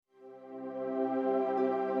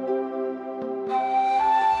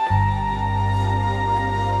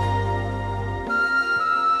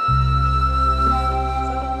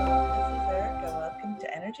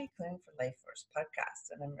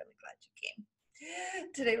podcast, and I'm really glad you came.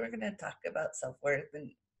 Today, we're going to talk about self worth. And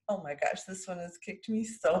oh my gosh, this one has kicked me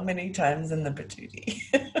so many times in the patootie.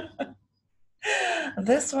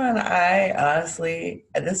 This one, this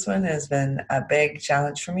one has been a big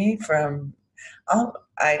challenge for me from, oh,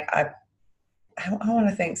 I want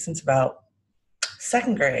to think since about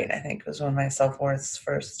second grade, I think was when my self worth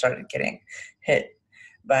first started getting hit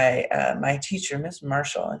by my teacher, Miss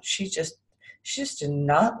Marshall, and she just did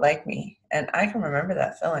not like me, and I can remember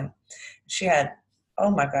that feeling. She had,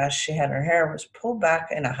 oh my gosh, she had her hair was pulled back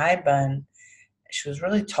in a high bun. She was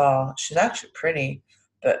really tall. She's actually pretty,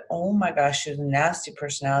 but oh my gosh, she was a nasty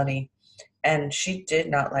personality, and she did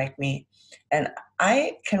not like me. And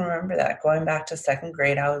I can remember that going back to second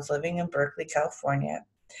grade. I was living in Berkeley, California.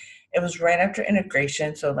 It was right after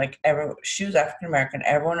integration, so like she was African American.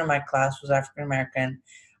 Everyone in my class was African American.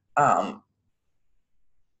 Um,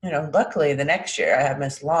 Luckily the next year I had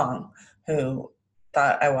Miss Long, who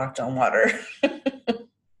thought I walked on water.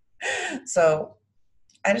 So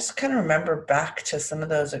I just kind of remember back to some of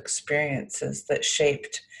those experiences that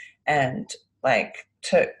shaped and like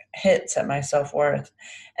took hits at my self worth.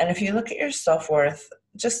 And if you look at your self worth,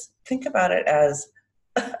 just think about it as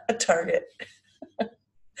a target.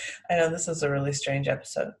 I know this is a really strange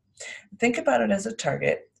episode. Think about it as a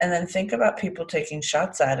target, and then think about people taking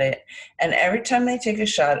shots at it. And every time they take a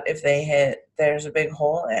shot, if they hit, there's a big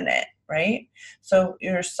hole in it, right? So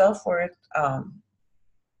your self-worth,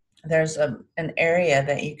 there's an area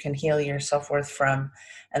that you can heal your self-worth from,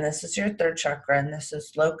 and this is your third chakra, and this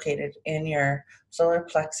is located in your solar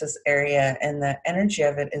plexus area, and the energy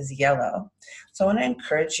of it is yellow. So I want to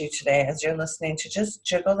encourage you today, as you're listening, to just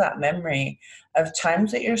jiggle that memory of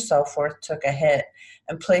times that your self-worth took a hit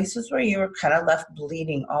and places where you were kind of left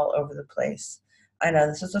bleeding all over the place. I know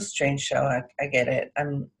this is a strange show. I get it.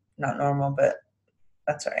 I'm not normal, but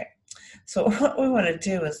that's all right. So what we want to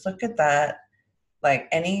do is look at that, like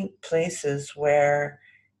any places where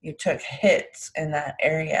you took hits in that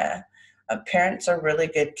area. Parents are really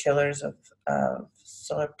good killers of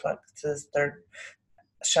solar plexus, third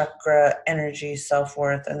chakra, energy,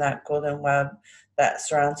 self-worth, and that golden web that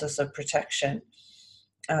surrounds us of protection.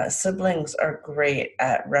 Siblings are great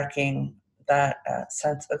at wrecking that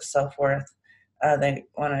sense of self-worth. They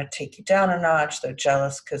want to take you down a notch. They're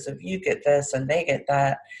jealous because if you get this and they get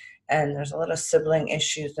that. And there's a lot of sibling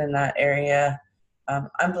issues in that area.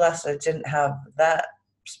 I'm blessed I didn't have that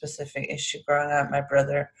specific issue growing up. My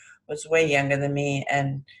brother was way younger than me,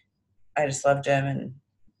 and I just loved him, and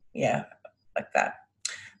yeah, like that.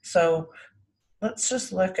 So let's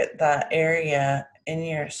just look at that area in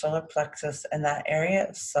your solar plexus and that area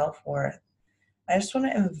of self-worth. I just want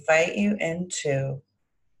to invite you into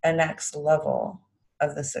a next level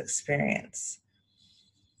of this experience.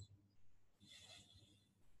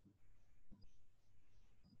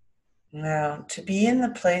 Now, to be in the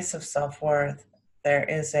place of self-worth, there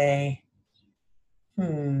is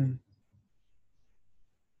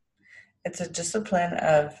it's a discipline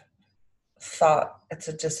of thought. It's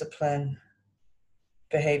a discipline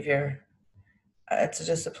behavior. It's a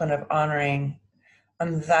discipline of honoring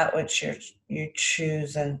that which you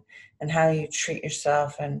choose, and how you treat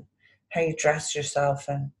yourself, and how you dress yourself,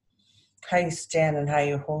 and how you stand, and how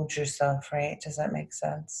you hold yourself, right? Does that make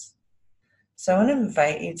sense? So I want to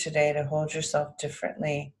invite you today to hold yourself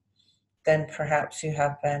differently than perhaps you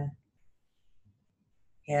have been.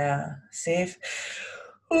 Yeah. See if,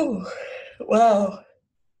 oh, wow.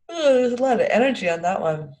 Oh, there's a lot of energy on that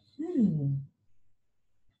one.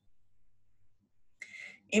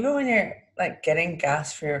 Even when you're like getting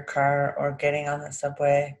gas for your car or getting on the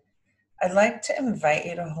subway, I'd like to invite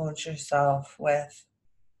you to hold yourself with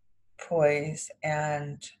poise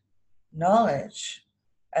and knowledge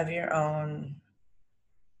of your own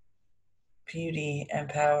beauty and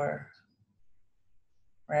power,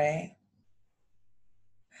 right?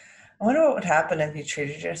 I wonder what would happen if you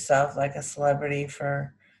treated yourself like a celebrity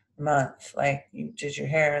for a month. Like you did your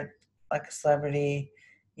hair like a celebrity,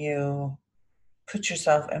 you put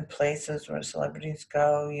yourself in places where celebrities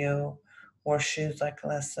go, you wore shoes like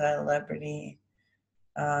a celebrity.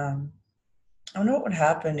 I wonder what would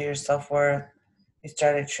happen to your self-worth if you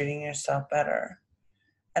started treating yourself better.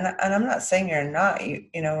 And I'm not saying you're not.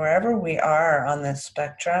 Wherever we are on this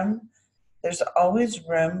spectrum, there's always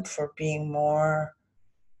room for being more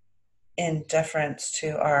in deference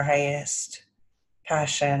to our highest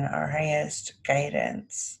passion, our highest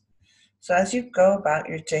guidance. So as you go about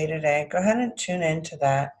your day-to-day, go ahead and tune into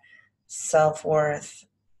that self-worth.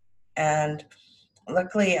 And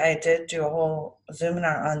luckily, I did do a whole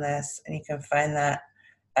Zoominar on this, and you can find that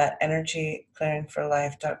at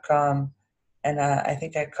energyclearingforlife.com. And I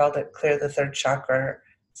think I called it Clear the Third Chakra, or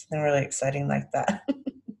something really exciting like that.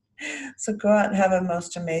 So go out and have a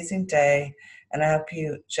most amazing day. And I hope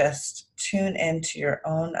you just tune into your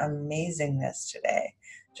own amazingness today.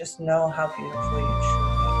 Just know how beautiful you truly